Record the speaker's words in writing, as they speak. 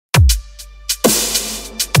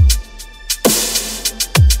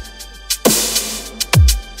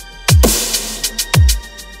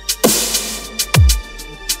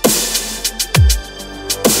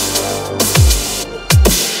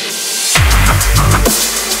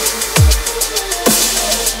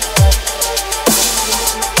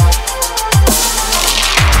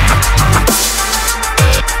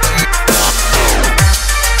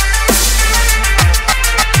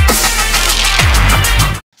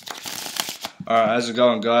Alright, how's it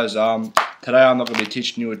going, guys? Today I'm not going to be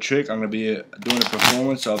teaching you a trick. I'm going to be doing a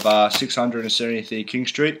performance of 673 King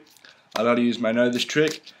Street. I got to use my know this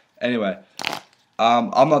trick. Anyway,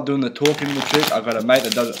 I'm not doing the talking in the trick. I've got a mate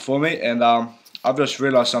that does it for me, and I've just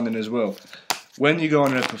realised something as well. When you go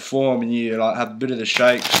on to perform and you like have a bit of the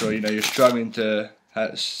shakes, or you're struggling to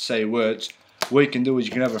say words, what you can do is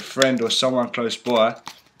you can have a friend or someone close by,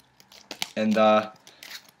 and so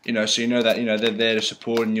you know that they're there to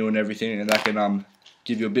support you and everything, and that can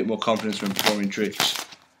give you a bit more confidence when performing tricks.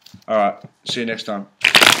 Alright, see you next time.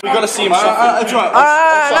 We've got to see him shuffle. That's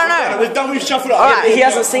right. No. We've done with shuffle. Alright, he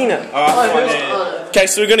hasn't seen it. Okay,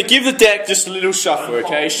 so we're going to give the deck just a little shuffle,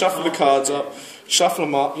 okay? Shuffle the cards up. Shuffle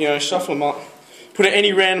them up, shuffle them up. Put it in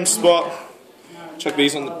any random spot. Chuck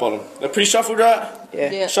these on the bottom. They're pretty shuffled, right?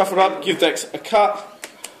 Yeah. Shuffle it up, give decks a cut.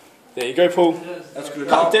 There you go, Paul. That's good.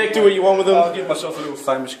 Cut the deck, do what you want with them. I'll give myself a little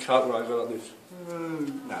famous cut where I go like this.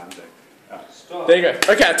 Nah, I'm joking. Right. There you go.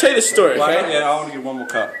 Okay, I'll tell you the story, okay? Yeah, I want to give one more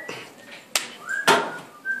cut.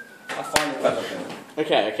 I'll find the paper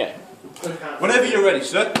there. Okay. Whenever you're ready,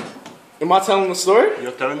 sir. Am I telling the story?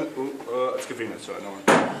 You're telling it's convenient, sorry, no one.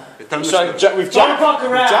 You're telling So, with Jack?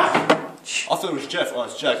 I thought it was Jeff. Oh,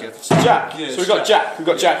 it's Jack. It's Jack. Yeah, so we got Jack. We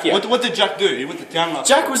got Jack here. What did Jack do? He went to town last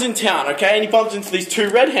Jack was in town, okay, and he bumped into these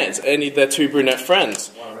two redheads and their two brunette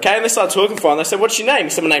friends. Okay, and they started talking for him. They said, "What's your name?"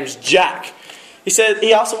 He said, "My name's Jack." He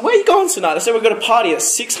asked them, "Where are you going tonight?" I said, "We've got a party at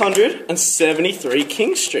 673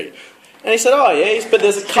 King Street." And he said, "Oh yeah, but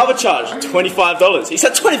there's a cover charge, $25. He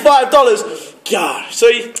said, $25? God. So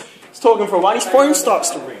he's talking for a while, his phone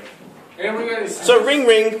starts to ring. So ring.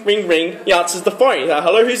 He answers the phone. He's like,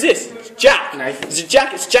 "Hello, who's this?" "It's Jack." Is it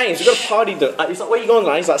Jack? "It's James. We've got a party." He's like, "Where are you going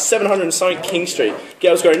tonight?" He's like, 700 and something King Street.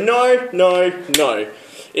 Girls go, No.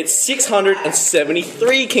 It's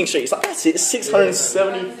 673 King Street. He's like, "That's it. It's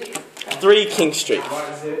 673 King Street."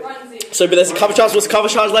 So, but there's a cover charge. What's the cover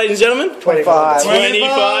charge, ladies and gentlemen? $25.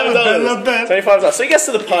 $25. So he gets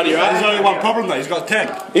to the party, right? There's only one problem though. He's got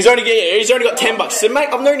 10. He's only got $10. He said, "Mate,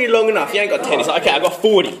 I've known you long enough. You ain't got 10. He's like, "Okay, I got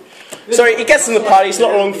 40. So he gets in the party. It's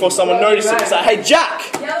not long before someone notices him. He's like, "Hey, Jack."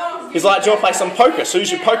 He's like, "Do you want to play some poker?" So who's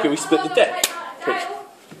your poker? We split the deck.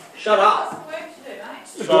 Shut up.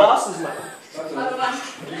 The glasses, mate.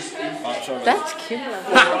 That's killer.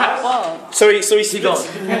 So he splits.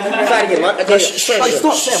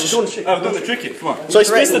 I'm doing the trick here. Come on. So he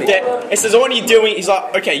splits the deck. He says, "I want you to deal me." He's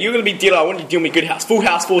like, "Okay, you're going to be dealer. I want you to deal me good house. Full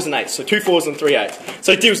house, 4s and 8s. So 2 4s and 3 8s.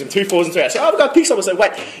 So he deals him 2 4s and 3 8s. So I've got to pick something. I say,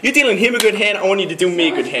 "Wait, you're dealing him a good hand. I want you to deal me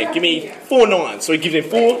a good hand. Give me 4 9s. So he gives him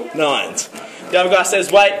 4 9s. The other guy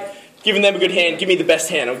says, "Wait, giving them a good hand. Give me the best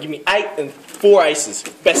hand. I'll give me 8 and 4 aces.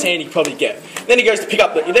 Best hand you can probably get." Then he goes to pick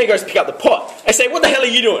up the pot. I say, "What the hell are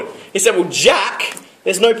you doing?" He said, "Well, Jack,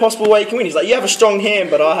 there's no possible way you can win." He's like, "You have a strong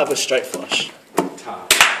hand, but I have a straight flush." Boom!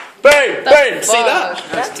 See that?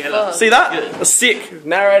 That's killer. See that? A sick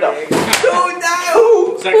narrator.